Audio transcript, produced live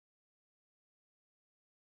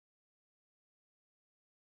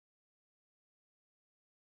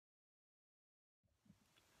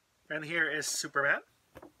And here is Superman,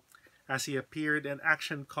 as he appeared in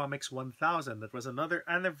Action Comics 1000. That was another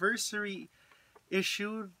anniversary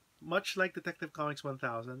issue, much like Detective Comics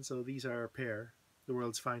 1000. So these are a pair, the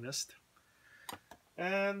world's finest.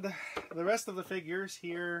 And the rest of the figures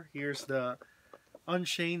here's the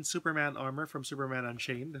Unchained Superman armor from Superman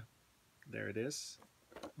Unchained. There it is.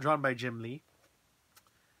 Drawn by Jim Lee.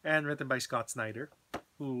 And written by Scott Snyder,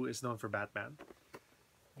 who is known for Batman.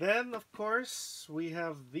 Then, of course, we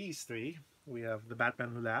have these three. We have the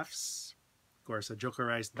Batman Who Laughs. Of course, a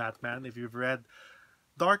Jokerized Batman. If you've read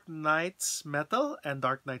Dark Knight's Metal and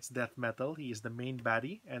Dark Knight's Death Metal, he is the main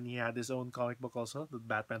baddie. And he had his own comic book also, The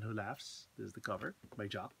Batman Who Laughs. This is the cover by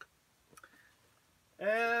Jock.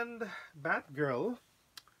 And Batgirl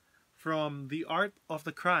from The Art of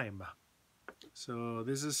the Crime. So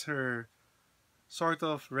this is her sort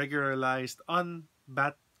of regularized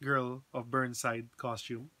Batgirl of Burnside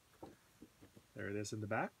costume. There it is in the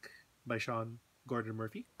back by Sean Gordon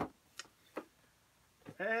Murphy.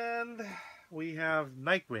 And we have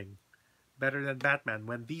Nightwing, Better Than Batman.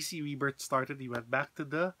 When DC Rebirth started, he went back to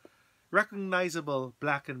the recognizable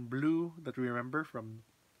black and blue that we remember from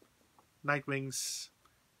Nightwing's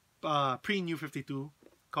pre-New 52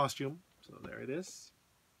 costume. So there it is.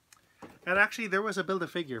 And actually, there was a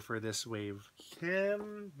Build-A-Figure for this wave.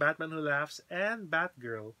 Him, Batman Who Laughs, and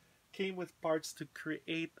Batgirl came with parts to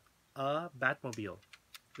create a Batmobile.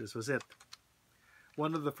 This was it.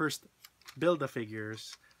 One of the first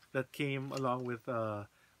Build-A-Figures that came along with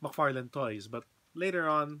McFarlane Toys. But later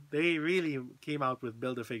on, they really came out with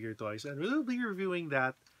Build-A-Figure toys. And we'll be reviewing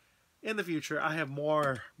that in the future. I have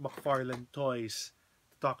more McFarlane Toys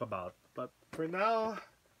to talk about. But for now,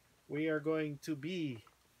 we are going to be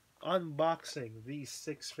unboxing these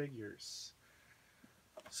 6 figures.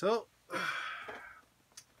 So,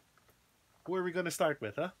 who are we going to start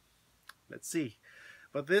with, huh? Let's see.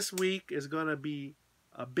 But this week is going to be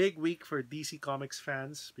a big week for DC Comics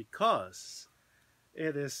fans because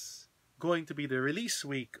it is going to be the release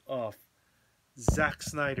week of Zack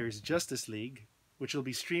Snyder's Justice League, which will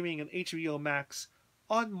be streaming on HBO Max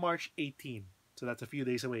on March 18. So that's a few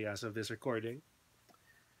days away as of this recording.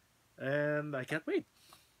 And I can't wait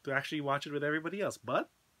to actually watch it with everybody else. But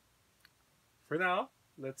for now,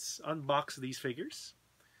 let's unbox these figures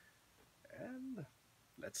and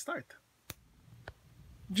let's start.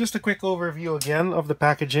 Just a quick overview again of the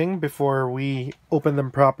packaging before we open them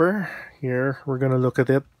proper. Here, we're going to look at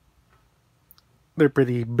it. They're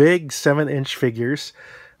pretty big, 7-inch figures.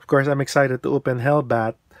 Of course, I'm excited to open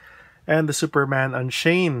Hellbat and the Superman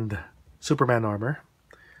Unchained Superman armor.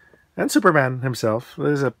 And Superman himself.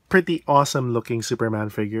 This is a pretty awesome looking Superman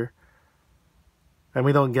figure. And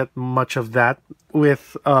we don't get much of that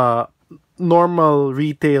with normal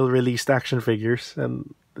retail released action figures.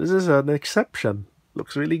 And this is an exception.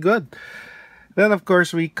 Looks really good. Then of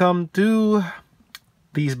course we come to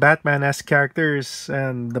these Batman-esque characters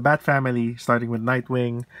and the Bat family, starting with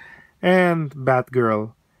Nightwing and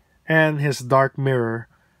Batgirl and his Dark Mirror,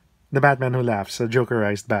 the Batman Who Laughs, a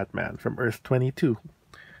Jokerized Batman from Earth 22.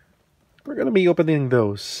 We're going to be opening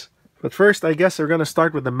those. But first, I guess we're going to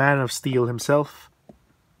start with the Man of Steel himself,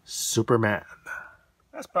 Superman.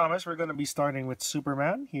 As promised, we're going to be starting with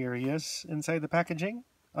Superman. Here he is inside the packaging,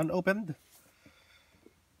 unopened.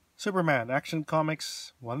 Superman, Action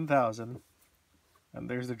Comics 1000. And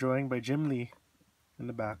there's the drawing by Jim Lee in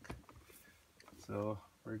the back. So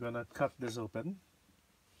we're going to cut this open.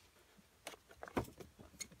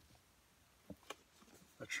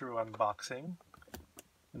 A true unboxing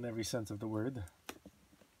in every sense of the word.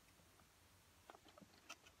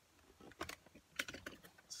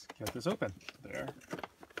 Let's get this open. There.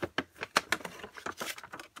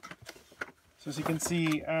 So as you can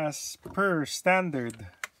see, as per standard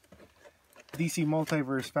DC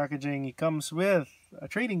Multiverse packaging, he comes with a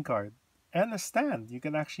trading card and a stand. You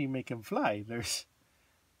can actually make him fly. There's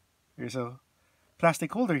a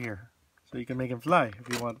plastic holder here, so you can make him fly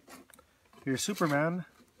if you want. Here's Superman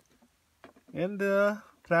in the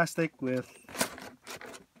plastic with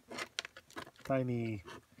tiny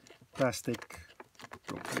plastic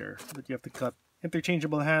rope here that you have to cut.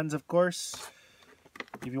 Interchangeable hands, of course.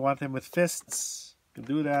 If you want him with fists, you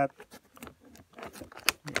can do that.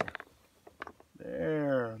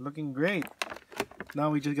 There, looking great. Now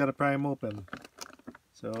we just gotta pry him open.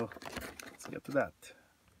 So let's get to that.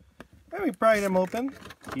 And we pried him open.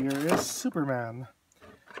 Here is Superman.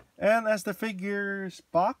 And as the figure's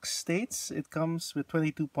box states, it comes with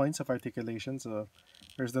 22 points of articulation. So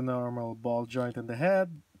there's the normal ball joint in the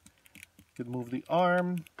head. You could move the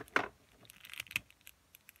arm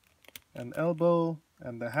and elbow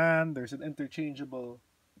and the hand. There's an interchangeable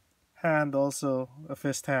hand also, a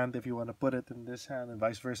fist hand if you want to put it in this hand, and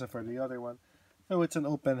vice versa for the other one. So it's an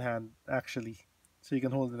open hand actually, so you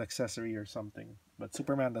can hold an accessory or something. But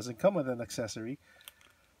Superman doesn't come with an accessory.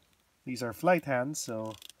 These are flight hands,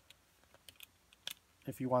 so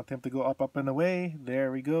if you want him to go up and away,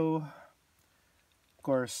 there we go. Of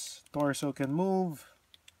course, torso can move.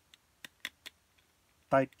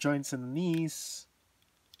 Tight joints in the knees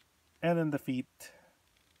and in the feet.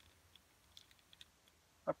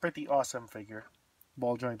 A pretty awesome figure.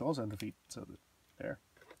 Ball joint also in the feet, so there.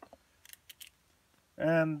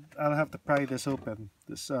 And I'll have to pry this open.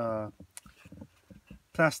 This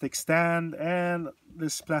plastic stand and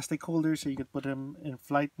this plastic holder so you can put him in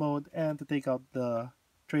flight mode and to take out the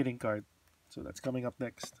trading card. So that's coming up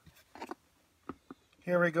next.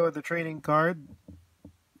 Here we go with the trading card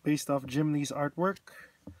based off Jim Lee's artwork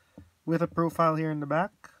with a profile here in the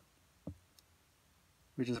back,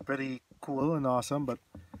 which is pretty cool and awesome. But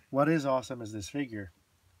what is awesome is this figure.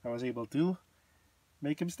 I was able to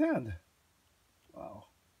make him stand. Wow.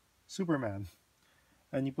 Superman.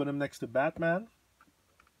 And you put him next to Batman.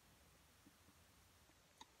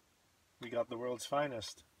 We got the world's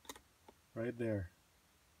finest right there.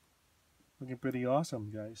 Looking pretty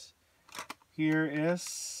awesome, guys. Here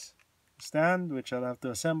is a stand, which I'll have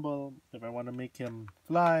to assemble if I want to make him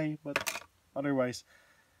fly, but otherwise,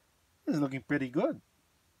 this is looking pretty good.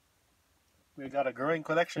 We got a growing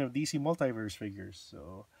collection of DC Multiverse figures,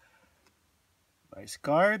 so nice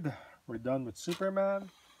card. We're done with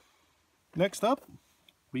Superman. Next up,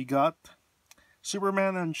 we got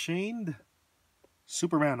Superman Unchained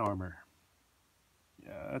Superman Armor.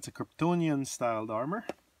 Yeah, that's a Kryptonian styled armor.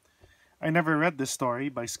 I never read this story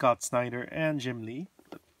by Scott Snyder and Jim Lee.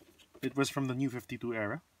 It was from the New 52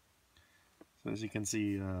 era. So as you can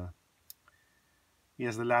see, he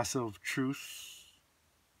has the lasso of truth.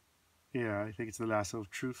 Yeah, I think it's the lasso of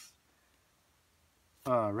truth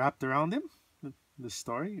wrapped around him. This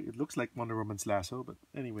story. It looks like Wonder Woman's lasso, but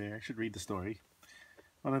anyway, I should read the story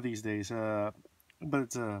one of these days. But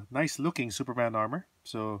it's a nice looking Superman armor.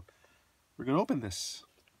 So we're going to open this.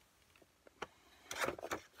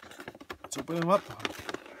 Let's open him up.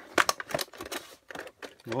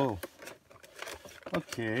 Whoa.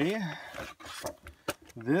 Okay.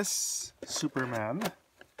 This Superman,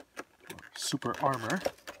 or super armor,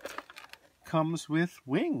 comes with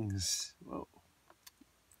wings. Whoa.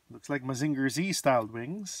 Looks like Mazinger Z styled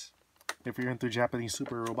wings, if you're into Japanese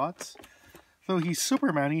super robots. Though he's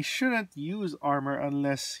Superman, he shouldn't use armor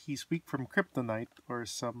unless he's weak from kryptonite or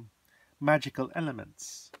some magical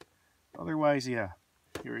elements. Otherwise, yeah,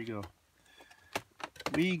 here we go.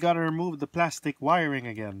 We gotta remove the plastic wiring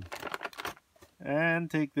again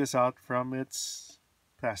and take this out from its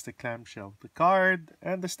plastic clamshell. The card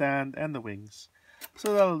and the stand and the wings.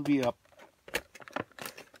 So that'll be up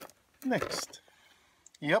next.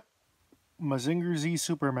 Yep, Mazinger Z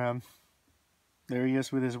Superman. There he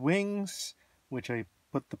is with his wings, which I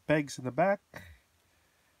put the pegs in the back.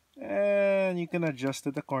 And you can adjust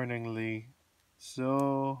it accordingly.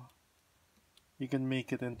 So you can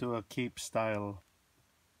make it into a cape style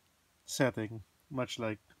setting, much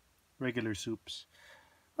like regular soups.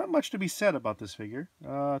 Not much to be said about this figure.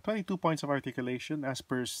 22 points of articulation as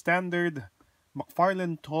per standard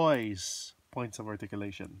McFarlane Toys points of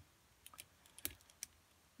articulation.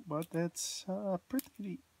 But it's a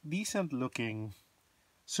pretty decent looking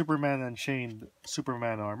Superman Unchained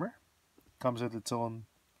Superman armor. Comes with its own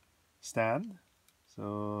stand.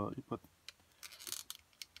 So you put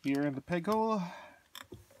here in the peg hole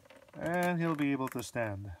and he'll be able to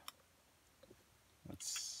stand.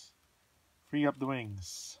 Let's free up the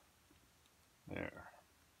wings. There.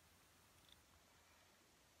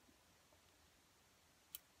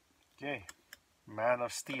 Okay. Man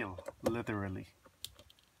of Steel, literally.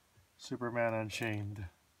 Superman Unchained.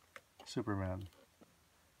 Superman.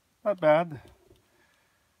 Not bad.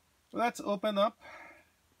 Let's open up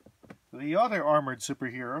the other armored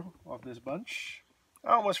superhero of this bunch.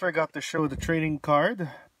 I almost forgot to show the trading card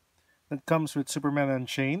that comes with Superman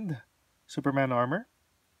Unchained Superman armor.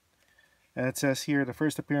 And it says here the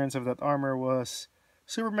first appearance of that armor was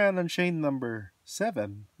Superman Unchained number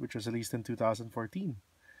 7, which was released in 2014.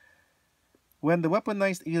 When the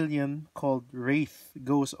weaponized alien called Wraith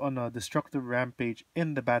goes on a destructive rampage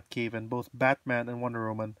in the Batcave and both Batman and Wonder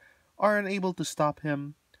Woman are unable to stop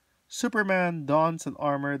him, Superman dons an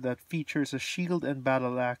armor that features a shield and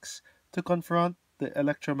battle axe to confront the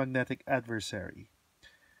electromagnetic adversary.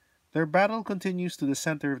 Their battle continues to the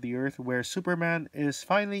center of the Earth, where Superman is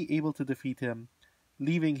finally able to defeat him,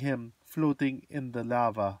 leaving him floating in the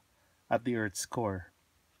lava at the Earth's core.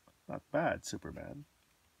 Not bad, Superman.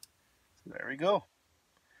 So there we go.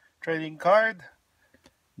 trading card.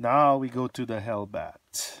 Now we go to the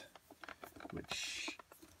Hellbat, which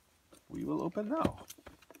we will open now.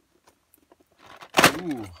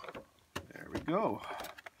 Ooh, there we go.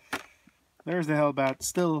 There's the Hellbat,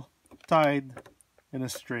 still tied in a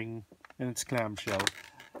string in its clamshell.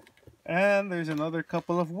 And there's another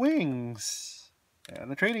couple of wings,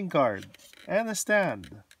 and a trading card, and a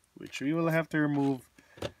stand, which we will have to remove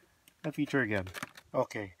and feature again.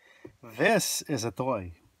 Okay, this is a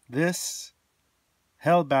toy. This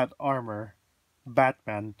Hellbat Armor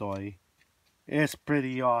Batman toy is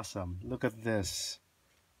pretty awesome. Look at this.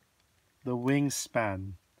 The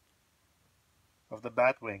wingspan of the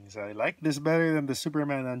Batwings. I like this better than the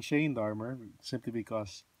Superman Unchained Armor, simply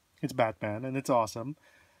because it's Batman and it's awesome.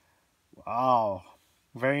 Wow,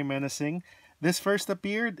 very menacing. This first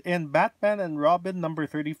appeared in Batman and Robin number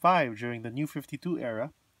 35 during the New 52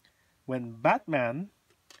 era, when Batman,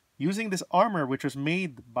 using this armor which was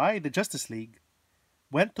made by the Justice League,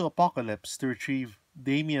 went to Apokolips to retrieve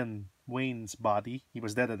Damian Wayne's body, he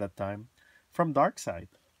was dead at that time, from Darkseid.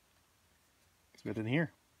 It's written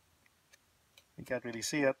here. You can't really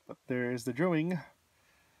see it, but there is the drawing.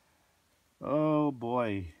 Oh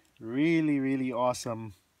boy, really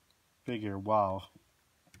awesome figure. Wow,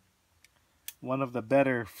 one of the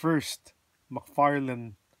better first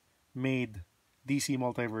McFarlane made DC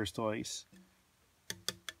Multiverse toys.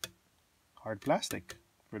 Hard plastic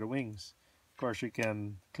for the wings. Of course, you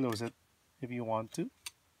can close it if you want to,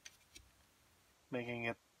 making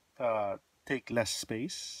it take less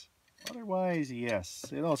space. Otherwise, yes,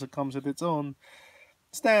 it also comes with its own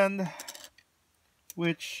stand,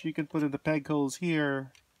 which you can put in the peg holes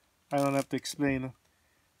here. I don't have to explain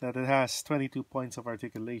that it has 22 points of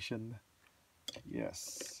articulation.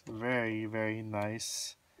 Yes, very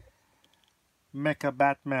nice Mecha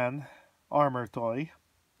Batman armor toy.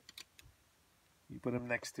 You put him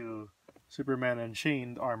next to Superman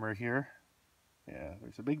Unchained Armor here. Yeah,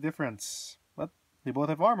 there's a big difference, but they both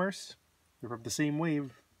have armors. They're from the same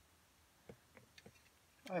wave.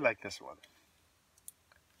 I like this one.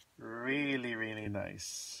 Really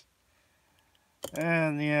nice.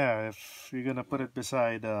 And yeah, if you're gonna put it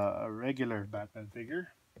beside a regular Batman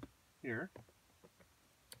figure, here,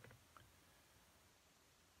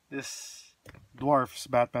 this dwarfs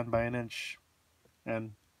Batman by an inch,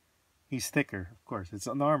 and he's thicker, of course, it's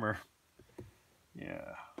an armor.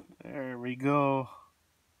 Yeah, there we go.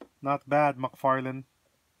 Not bad, McFarlane.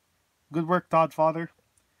 Good work, Todd Father.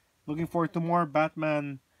 Looking forward to more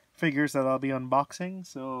Batman figures that I'll be unboxing.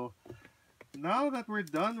 So now that we're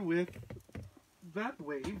done with that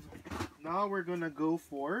wave, now we're gonna go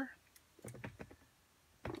for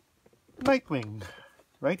Nightwing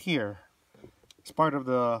right here. It's part of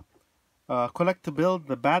the collect to build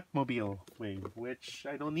the Batmobile wave, which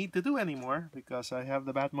I don't need to do anymore because I have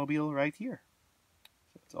the Batmobile right here.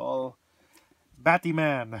 So it's all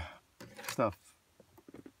Batman stuff.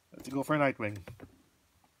 Let's go for Nightwing.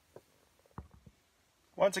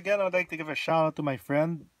 Once again, I'd like to give a shout out to my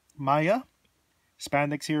friend Maya,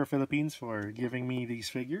 Spandex Hero Philippines, for giving me these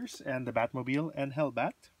figures and the Batmobile and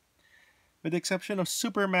Hellbat. With the exception of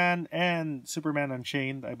Superman and Superman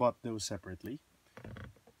Unchained, I bought those separately.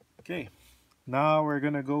 Okay, now we're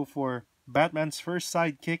gonna go for Batman's first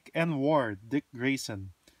sidekick and ward, Dick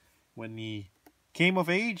Grayson, when he came of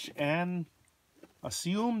age and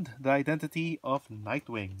assumed the identity of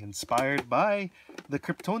Nightwing, inspired by the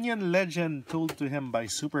Kryptonian legend told to him by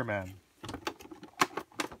Superman.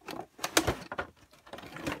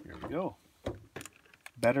 Here we go.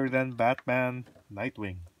 Better than Batman,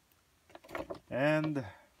 Nightwing. And,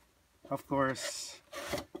 of course,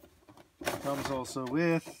 comes also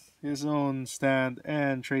with his own stand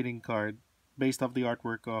and trading card based off the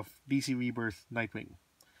artwork of DC Rebirth Nightwing.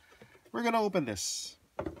 We're gonna open this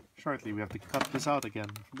shortly. We have to cut this out again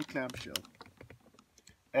from the clamshell.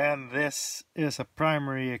 And this is a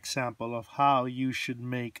primary example of how you should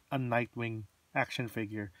make a Nightwing action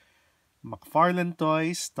figure. McFarlane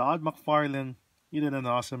Toys, Todd McFarlane, you did an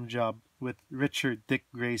awesome job with Richard Dick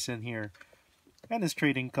Grayson here. And his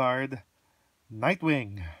trading card,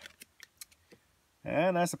 Nightwing.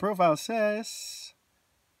 And as the profile says,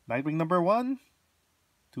 Nightwing number 1,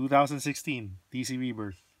 2016, DC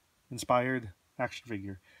Rebirth inspired action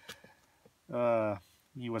figure.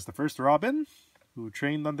 He was the first Robin who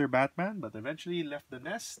trained under Batman, but eventually left the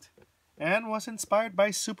nest and was inspired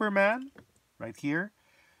by Superman, right here,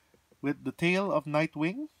 with the tail of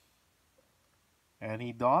Nightwing. And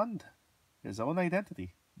he donned his own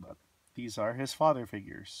identity, but these are his father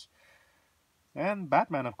figures. And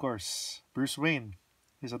Batman, of course, Bruce Wayne,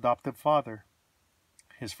 his adoptive father,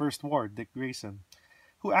 his first ward, Dick Grayson,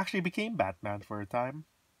 who actually became Batman for a time.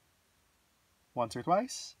 once or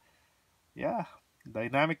twice. Yeah,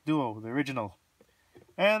 dynamic duo, the original.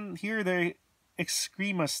 And here the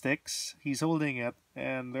Excrema sticks. He's holding it,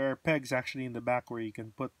 and there are pegs actually in the back where you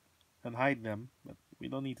can put and hide them, but we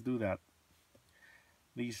don't need to do that.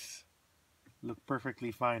 These look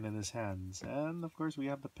perfectly fine in his hands. And of course we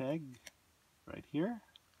have the peg right here.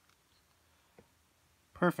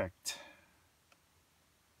 Perfect.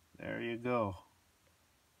 There you go.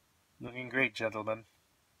 Looking great, gentlemen.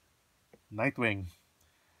 Nightwing.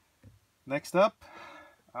 Next up,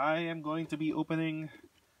 I am going to be opening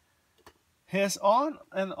his on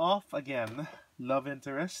and off again love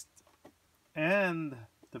interest and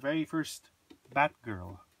the very first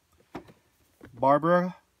Batgirl,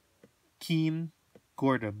 Barbara Keene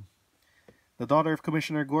Gordon, the daughter of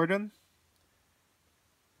Commissioner Gordon.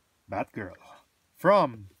 Batgirl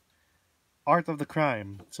from Art of the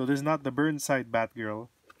Crime. So this is not the Burnside Batgirl.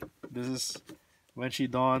 This is when she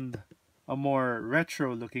donned a more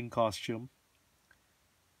retro looking costume.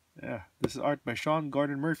 Yeah, this is art by Sean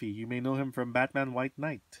Gordon Murphy. You may know him from Batman White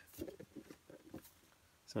Knight.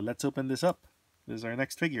 So let's open this up. This is our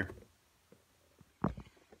next figure.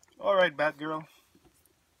 Alright, Batgirl.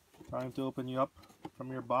 Time to open you up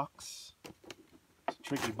from your box. It's a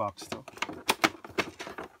tricky box though.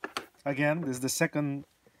 Again, this is the second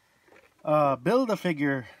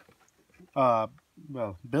Build-A-Figure,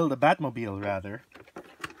 Build a Batmobile rather,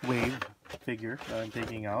 wave figure that I'm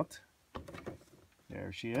taking out.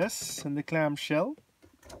 There she is in the clamshell.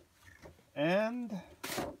 And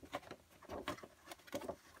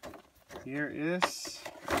here is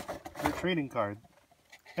her trading card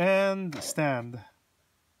and stand.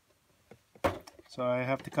 So I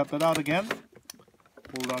have to cut that out again.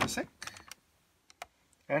 Hold on a sec.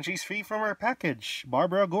 And she's free from her package.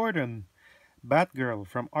 Barbara Gordon, Batgirl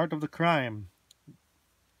from Art of the Crime.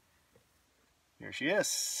 Here she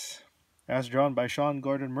is. As drawn by Sean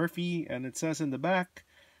Gordon Murphy. And it says in the back,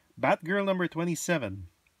 Batgirl number 27.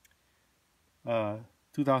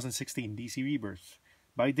 2016 DC Rebirth.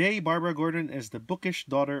 By day, Barbara Gordon is the bookish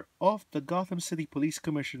daughter of the Gotham City Police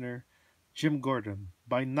Commissioner Jim Gordon.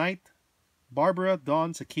 By night, Barbara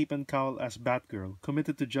dons a cape and cowl as Batgirl,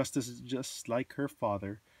 committed to justice just like her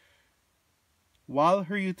father. While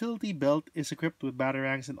her utility belt is equipped with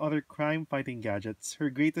batarangs and other crime-fighting gadgets, her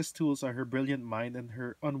greatest tools are her brilliant mind and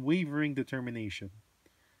her unwavering determination.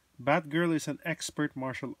 Batgirl is an expert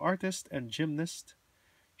martial artist and gymnast,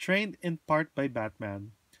 trained in part by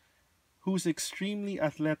Batman, who's extremely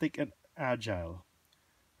athletic and agile.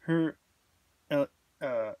 Her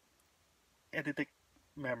eidetic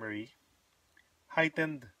memory,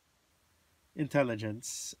 heightened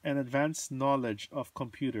intelligence, and advanced knowledge of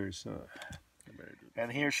computers.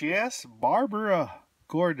 And here she is, Barbara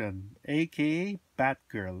Gordon, aka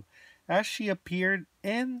Batgirl, as she appeared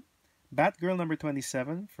in Batgirl number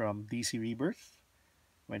 27 from DC Rebirth,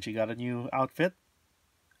 when she got a new outfit,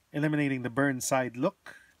 eliminating the Burnside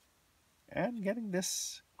look, and getting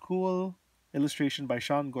this cool illustration by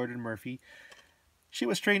Sean Gordon Murphy. She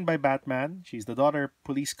was trained by Batman. She's the daughter of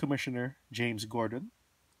Police Commissioner James Gordon.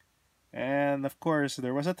 And of course,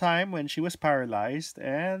 there was a time when she was paralyzed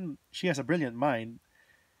and she has a brilliant mind.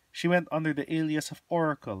 She went under the alias of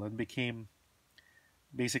Oracle and became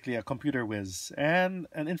basically a computer whiz and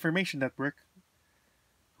an information network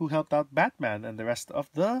who helped out Batman and the rest of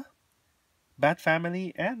the Bat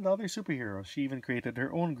family and other superheroes. She even created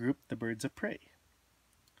her own group, the Birds of Prey.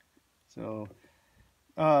 So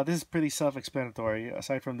this is pretty self-explanatory.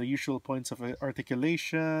 Aside from the usual points of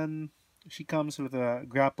articulation, she comes with a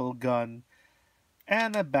grapple gun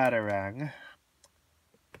and a batarang,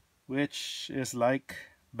 which is like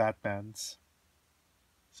Batman's.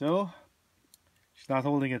 So she's not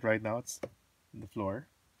holding it right now, it's on the floor.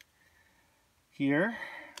 Here,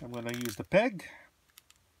 I'm going to use the peg.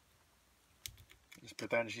 Just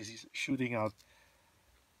pretend she's shooting out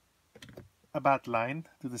a bat line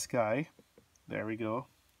to the sky. There we go.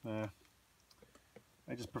 I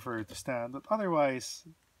just prefer to stand, but otherwise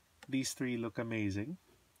these three look amazing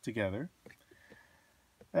together.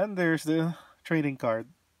 And there's the trading card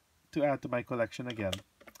to add to my collection again.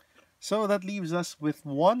 So that leaves us with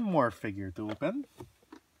one more figure to open.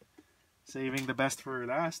 Saving the best for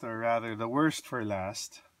last, or rather the worst for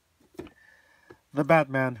last. The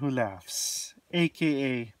Batman Who Laughs,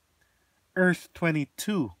 aka Earth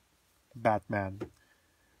 22 Batman,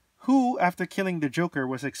 who, after killing the Joker,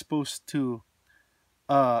 was exposed to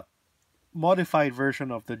a modified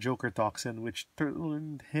version of the Joker toxin, which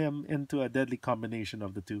turned him into a deadly combination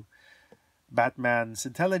of the two. Batman's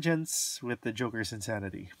intelligence with the Joker's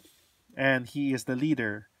insanity. And he is the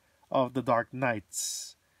leader of the Dark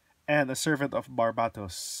Knights and a servant of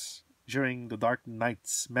Barbatos, during the Dark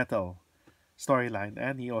Knight's Metal storyline,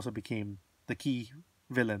 and he also became the key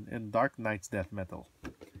villain in Dark Knight's Death Metal.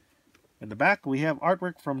 In the back, we have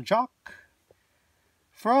artwork from Jock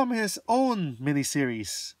from his own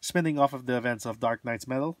miniseries, spinning off of the events of Dark Knight's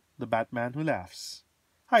Metal, The Batman Who Laughs.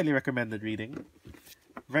 Highly recommended reading.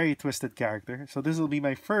 Very twisted character. So this will be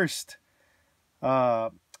my first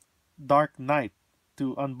Dark Knight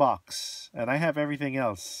to unbox. And I have everything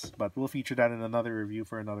else, but we'll feature that in another review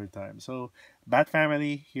for another time. So, Bat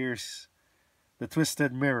Family, here's the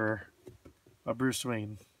twisted mirror of Bruce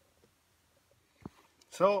Wayne.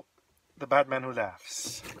 So, the Batman Who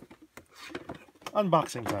Laughs.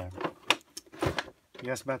 Unboxing time.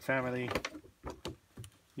 Yes, Bat Family.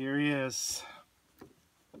 Here he is.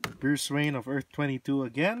 Bruce Wayne of Earth 22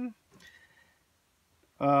 again.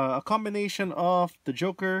 A combination of the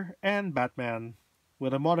Joker and Batman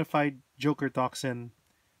with a modified Joker toxin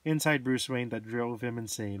inside Bruce Wayne that drove him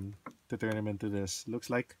insane to turn him into this. Looks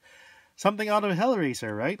like something out of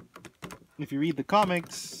Hellraiser, right? If you read the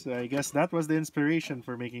comics, I guess that was the inspiration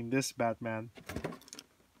for making this Batman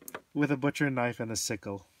with a butcher knife and a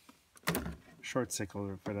sickle. Short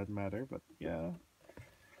sickle for that matter, but yeah.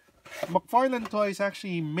 McFarlane Toys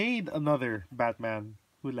actually made another Batman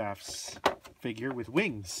Who Laughs figure with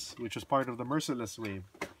wings, which was part of the Merciless wave.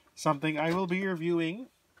 Something I will be reviewing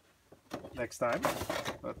next time.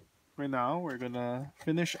 But for now, we're gonna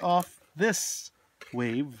finish off this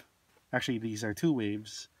wave. Actually, these are two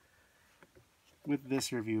waves with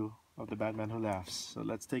this review of the Batman Who Laughs. So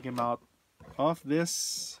let's take him out of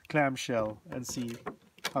this clamshell and see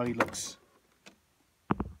how he looks.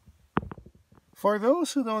 For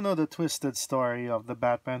those who don't know the twisted story of the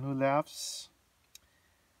Batman Who Laughs,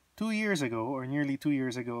 2 years ago, or nearly 2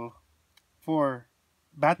 years ago, for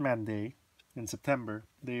Batman Day in September,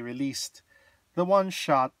 they released the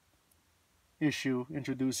one-shot issue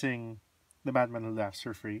introducing the Batman Who Laughs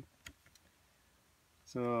for free.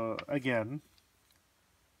 So again,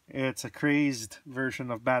 it's a crazed version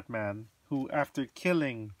of Batman who, after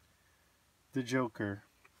killing the Joker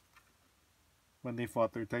when they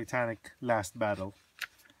fought their titanic last battle,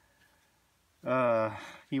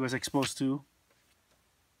 he was exposed to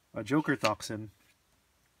a Joker toxin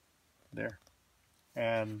there,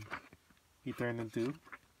 and he turned into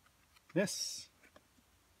this.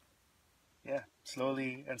 Yeah,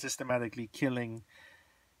 slowly and systematically killing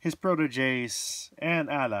his proteges and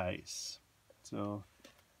allies. So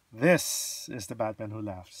this is the Batman Who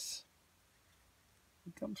Laughs.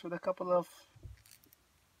 It comes with a couple of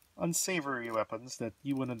unsavory weapons that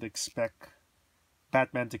you wouldn't expect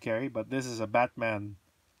Batman to carry, but this is a Batman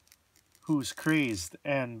who's crazed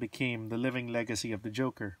and became the living legacy of the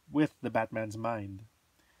Joker with the Batman's mind.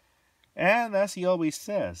 And as he always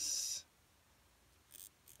says,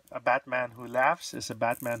 a Batman who laughs is a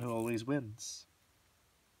Batman who always wins.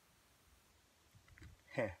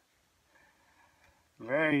 Heh.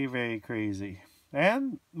 Very, very crazy.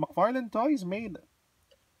 And McFarlane Toys made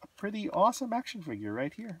a pretty awesome action figure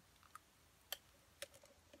right here.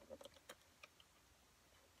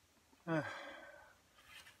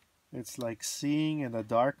 It's like seeing in a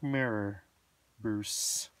dark mirror,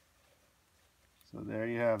 Bruce. So there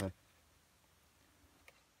you have it.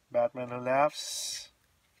 Batman Who Laughs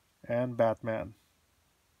and Batman.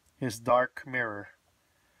 His dark mirror.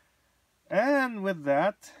 And with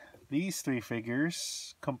that, these three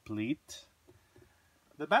figures complete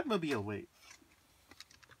the Batmobile wave.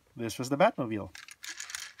 This was the Batmobile.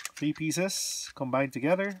 3 pieces combined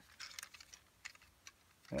together.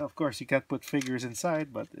 And of course, you can't put figures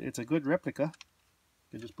inside, but it's a good replica.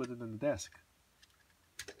 You can just put it on the desk.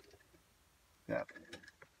 Yeah.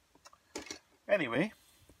 Anyway,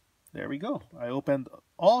 there we go. I opened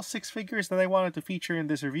all 6 figures that I wanted to feature in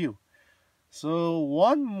this review. So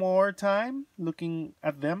one more time, looking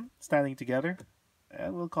at them standing together,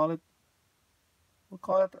 and we'll call it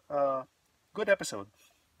a good episode.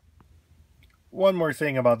 One more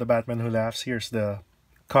thing about the Batman Who Laughs. Here's the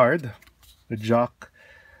card, the Jock.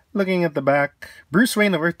 Looking at the back, Bruce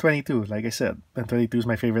Wayne of Earth 22, like I said, and 22 is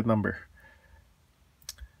my favorite number.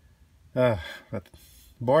 But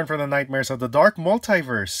born from the nightmares of the dark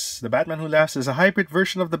multiverse, the Batman Who Laughs is a hybrid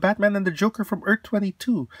version of the Batman and the Joker from Earth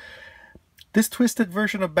 22. This twisted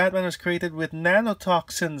version of Batman was created with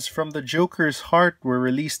nanotoxins from the Joker's heart were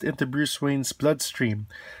released into Bruce Wayne's bloodstream,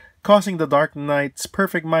 causing the Dark Knight's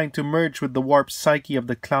perfect mind to merge with the warped psyche of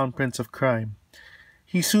the Clown Prince of Crime.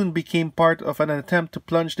 He soon became part of an attempt to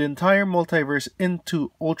plunge the entire multiverse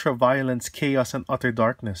into ultra-violence, chaos, and utter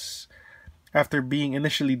darkness. After being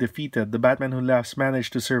initially defeated, the Batman Who Laughs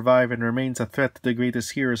managed to survive and remains a threat to the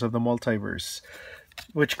greatest heroes of the multiverse,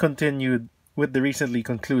 which continued with the recently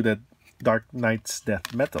concluded Dark Knight's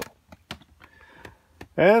death metal.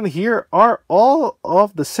 And here are all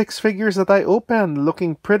of the 6 figures that I opened,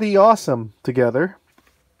 looking pretty awesome together.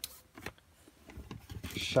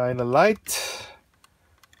 Shine a light.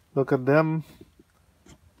 Look at them.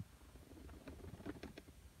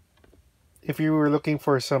 If you were looking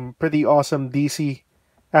for some pretty awesome DC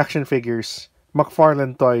action figures,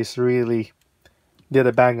 McFarlane Toys really did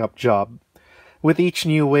a bang-up job. With each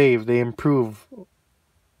new wave, they improve.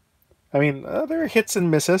 I mean, there are hits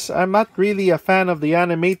and misses. I'm not really a fan of the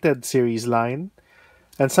animated series line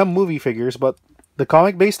and some movie figures, but the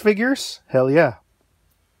comic-based figures, hell yeah.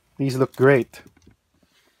 These look great.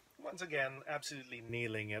 Once again, absolutely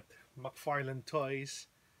nailing it. McFarlane Toys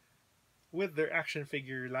with their action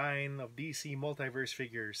figure line of DC Multiverse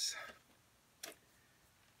figures.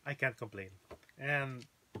 I can't complain. And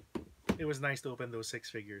it was nice to open those 6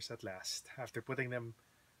 figures at last, after putting them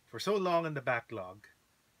for so long in the backlog.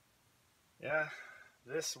 Yeah,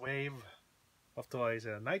 this wave of toys,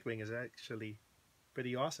 Nightwing, is actually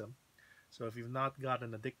pretty awesome. So if you've not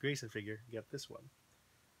gotten a Dick Grayson figure, get this one.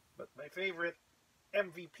 But my favorite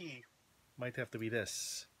MVP might have to be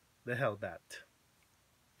this, the Hellbat.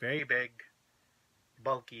 Very big,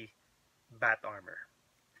 bulky bat armor.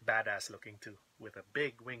 Badass looking too, with a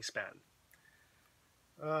big wingspan.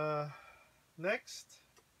 Next,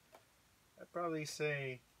 I'd probably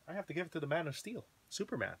say I have to give it to the Man of Steel,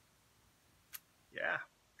 Superman. Yeah.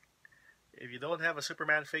 If you don't have a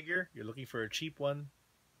Superman figure, you're looking for a cheap one,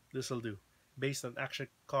 this'll do. Based on Action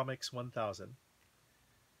Comics 1000.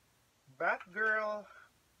 Batgirl,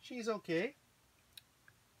 she's okay.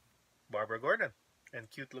 Barbara Gordon,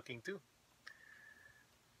 and cute looking too.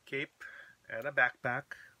 Cape and a backpack.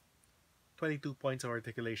 22 points of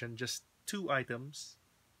articulation, just 2 items.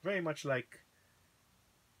 Very much like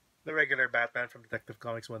the regular Batman from Detective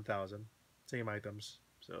Comics 1000. Same items.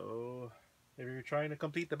 So if you're trying to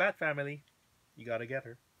complete the Bat family, you gotta get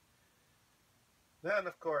her. Then,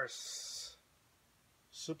 of course,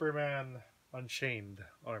 Superman Unchained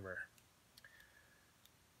Armor.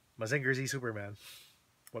 Mazinger Z Superman.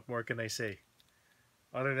 What more can I say?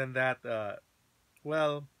 Other than that,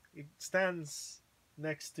 well, it stands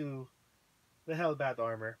next to the Hellbat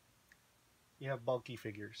Armor. You have bulky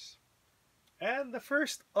figures. And the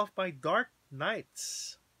first of my Dark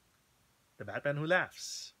Knights, the Batman Who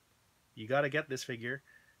Laughs. You gotta get this figure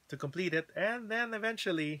to complete it, and then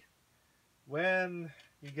eventually, when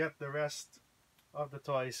you get the rest of the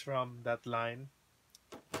toys from that line,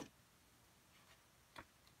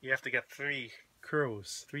 you have to get 3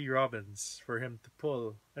 crows, 3 robins for him to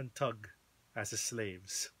pull and tug as his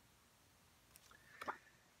slaves.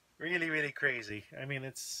 Really, really crazy. I mean,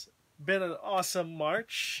 it's been an awesome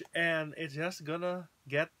March, and it's just gonna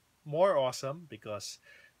get more awesome because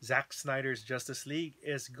Zack Snyder's Justice League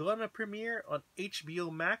is gonna premiere on HBO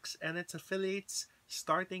Max and its affiliates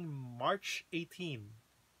starting March 18.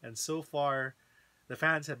 And so far, the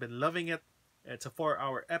fans have been loving it. It's a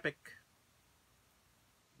 4-hour epic.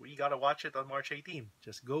 We gotta watch it on March 18.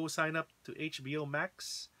 Just go sign up to HBO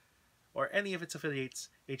Max or any of its affiliates,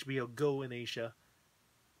 HBO Go in Asia.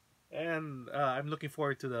 And I'm looking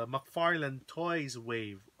forward to the McFarlane Toys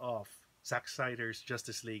wave of Zack Snyder's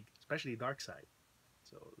Justice League, especially Darkseid.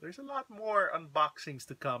 So there's a lot more unboxings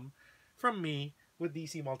to come from me with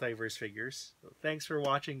DC Multiverse figures. So thanks for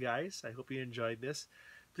watching, guys. I hope you enjoyed this.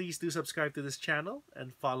 Please do subscribe to this channel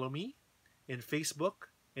and follow me in Facebook,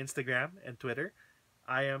 Instagram, and Twitter.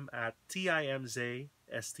 I am at TIMZSTER.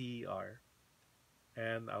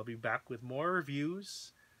 And I'll be back with more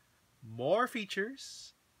reviews, more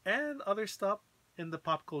features, and other stuff in the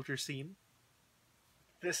pop culture scene.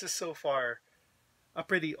 This is so far a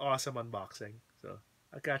pretty awesome unboxing. So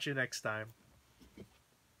I'll catch you next time.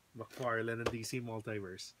 McFarlane and DC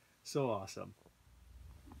Multiverse. So awesome.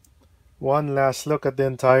 One last look at the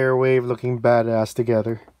entire wave looking badass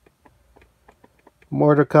together.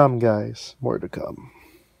 More to come, guys. More to come.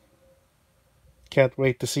 Can't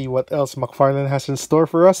wait to see what else McFarlane has in store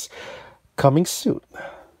for us. Coming soon.